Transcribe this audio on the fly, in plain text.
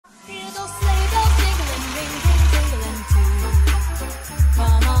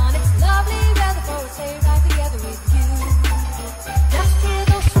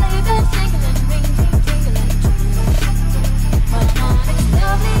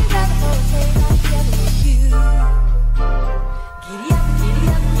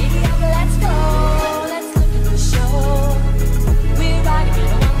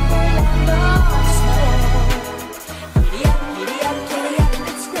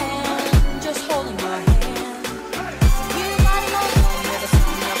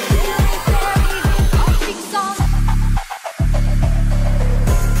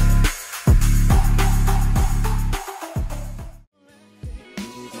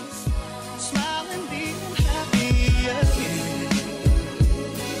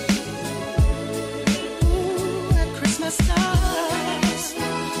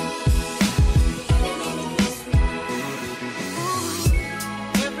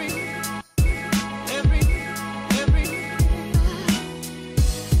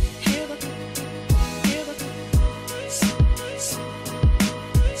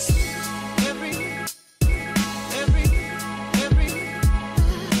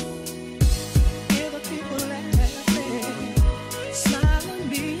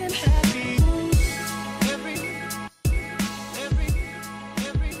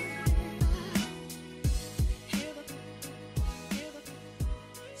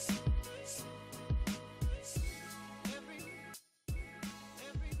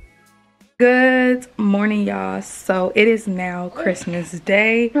Good morning, y'all. So it is now Christmas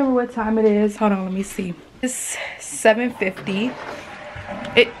Day. Remember what time it is? Hold on, let me see. It's 7:50.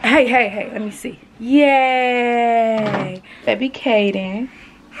 Hey, let me see. Yay! Baby Kaden.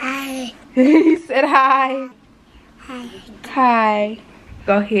 Hi. He said hi. Hi. Hi.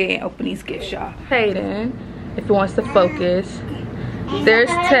 Go ahead and open these gifts, y'all. Kaden, if he wants to focus.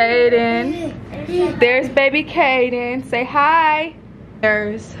 There's Kaden. There's baby Kaden. Say hi.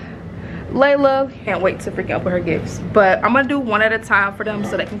 There's Layla. Can't wait to freaking open her gifts, but I'm gonna do one at a time for them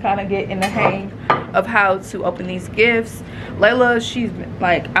so they can kind of get in the hang of how to open these gifts. Layla, she's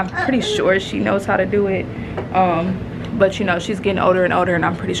like, I'm pretty sure she knows how to do it, but you know, she's getting older and older, and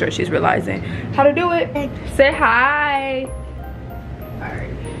I'm pretty sure she's realizing how to do it. Say hi. All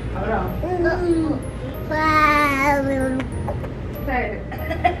right, hold on. Tater.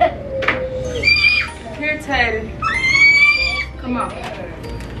 Here, Tater. Come on.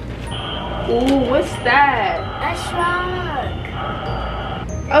 Ooh, what's that? A shark.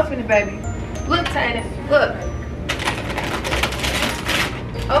 Open it, baby. Look, Tater. Look.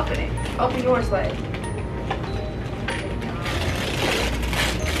 Open it. Open yours, leg.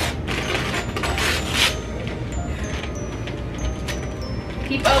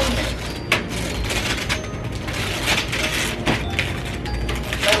 Keep opening.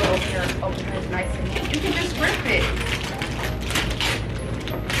 Open yours nice and neat. You can just rip it.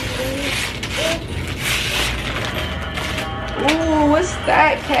 Ooh, what's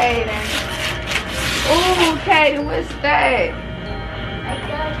that, Kaden? Ooh, Kaden, what's that? I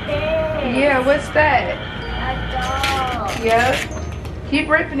got this. Yeah, what's that? A dog. Yeah. Keep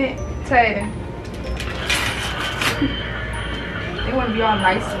ripping it, Kaden. They want to be all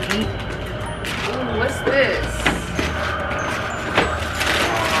nice and neat. Ooh, what's this?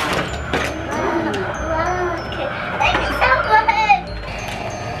 Thank you so much.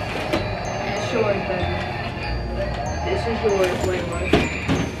 It's yours, baby. This is yours, Layla.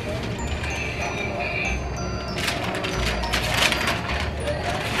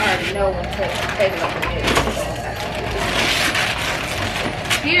 I already know when Kaden open this.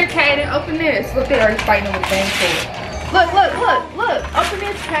 Here, Kaden, open this. Look, they're already fighting over the thing for it. Look. Open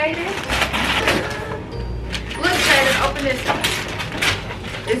this, Kaden. Look, Kaden, open this.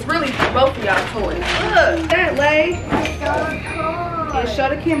 It's really both of y'all toys. Look, that Lay. Yeah, show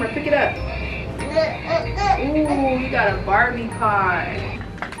the camera. Pick it up. Ooh, you got a Barbie car.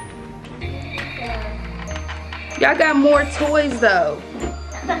 Y'all got more toys though.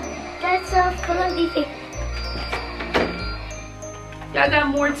 That's so funny. Y'all got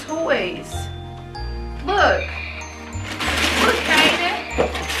more toys. Look. Look, Kaden.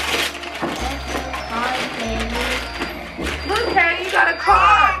 Look, Kaden, you got a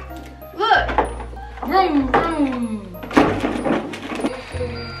car. Look. Vroom, vroom.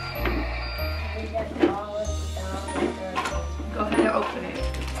 Go ahead and open it.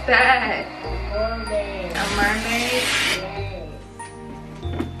 What's that? A mermaid?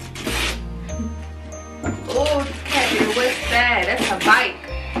 Oh, Kaden, what's that? That's a bike.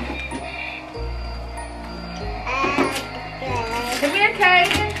 Come here,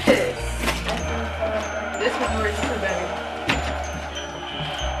 Kaden. This one's yours too, baby.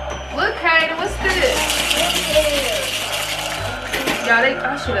 Look, Kaden, what's this? Y'all, I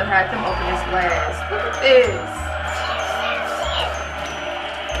should have had them open this last. Look at this.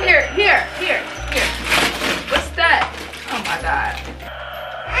 Here. What's that? Oh my God.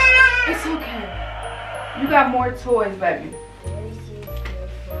 It's okay. You got more toys, baby.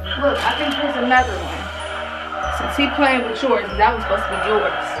 Look, I think there's another one. Since he playing with yours, that was supposed to be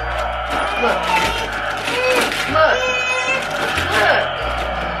yours. Look.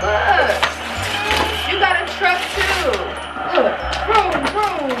 You got a truck too. Look. Vroom.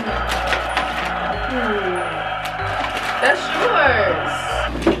 Ooh. That's yours.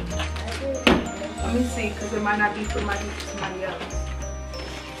 Let me see, because it might not be for somebody else.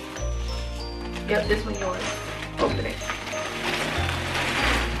 Yep, this one yours. Open it.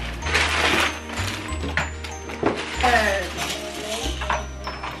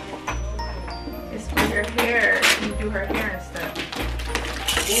 It's for your hair. You do her hair and stuff.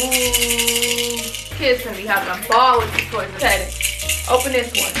 Ooh. Kids gonna be having a ball with these toys. Okay, open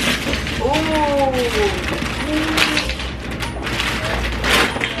this one. Ooh.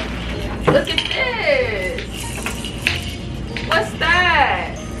 Look at this. What's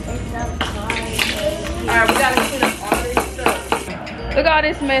that? Alright, we gotta clean up all this stuff. Look at all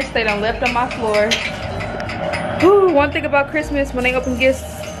this mess they done left on my floor. Ooh, one thing about Christmas, when they open gifts,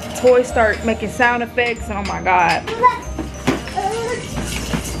 toys start making sound effects. Oh my God.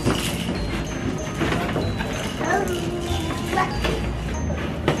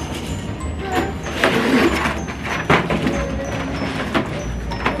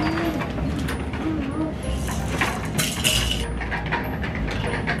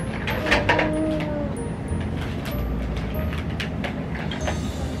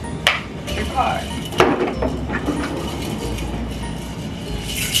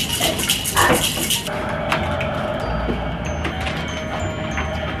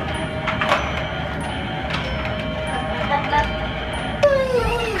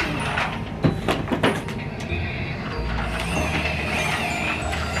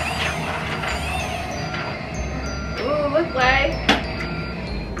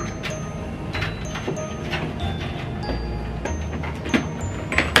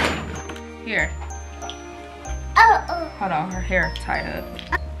 Here. Oh. Hold on, her hair tied up.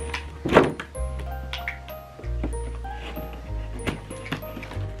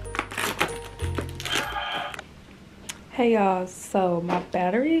 Hey y'all, so my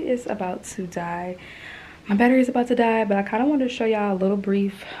battery is about to die. But I kind of wanted to show y'all a little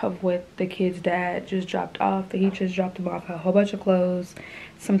brief of what the kid's dad just dropped off. He just dropped him off a whole bunch of clothes,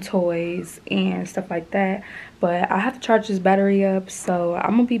 some toys, and stuff like that. But I have to charge this battery up, so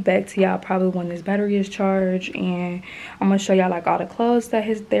I'm gonna be back to y'all probably when this battery is charged, and I'm gonna show y'all like all the clothes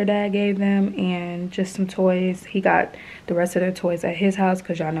that their dad gave them and just some toys. He got the rest of their toys at his house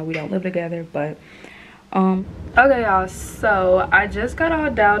because y'all know we don't live together. But okay y'all, so I just got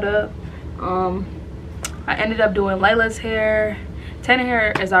all dialed up. I ended up doing Layla's hair. Tana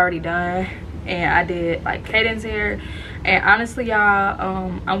hair is already done, and I did like Caden's hair. And honestly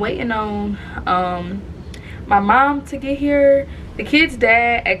y'all, I'm waiting on my mom to get here. The kid's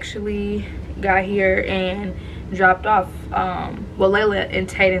dad actually got here and dropped off, well, Layla and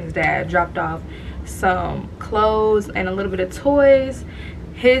Taden's dad dropped off some clothes and a little bit of toys.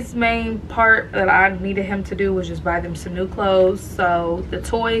 His main part that I needed him to do was just buy them some new clothes. So the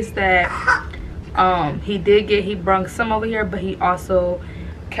toys that he did get, he brought some over here, but he also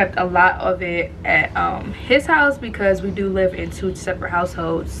kept a lot of it at his house because we do live in 2 separate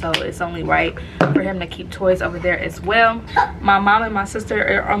households, so it's only right for him to keep toys over there as well. My mom and my sister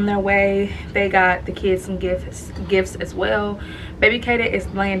are on their way. They got the kids some gifts as well. Baby Kaden is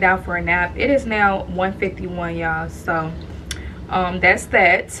laying down for a nap. It is now 1:51 y'all, so that's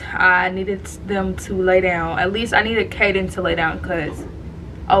that. I needed them to lay down. At least I needed Kaden to lay down because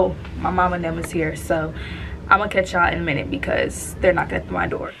my mom and them is here. So I'm gonna catch y'all in a minute because they're knocking at my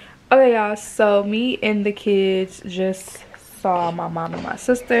door. Okay y'all, so me and the kids just saw my mom and my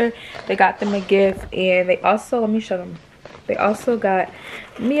sister. They got them a gift, and they also, let me show them, they also got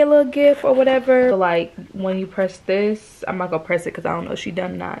me a little gift or whatever. So, like, when you press this, I'm not gonna press it because I don't know if she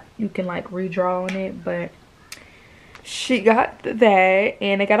done or not. You can like redraw on it, but she got that,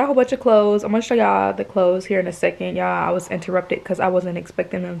 and they got a whole bunch of clothes. I'm gonna show y'all the clothes here in a second. Y'all, I was interrupted because I wasn't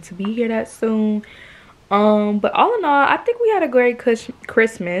expecting them to be here that soon. But all in all, I think we had a great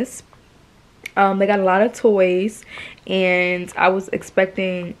Christmas. They got a lot of toys, and I wasn't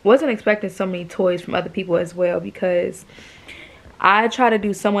expecting so many toys from other people as well, because I try to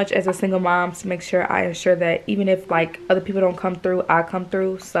do so much as a single mom to make sure I ensure that even if like other people don't come through, I come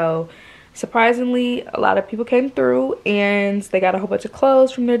through. So surprisingly, a lot of people came through, and they got a whole bunch of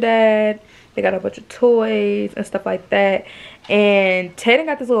clothes from their dad. They got a bunch of toys and stuff like that. And Taden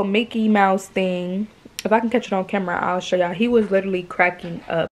got this little Mickey Mouse thing. If I can catch it on camera, I'll show y'all. He was literally cracking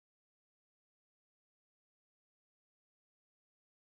up.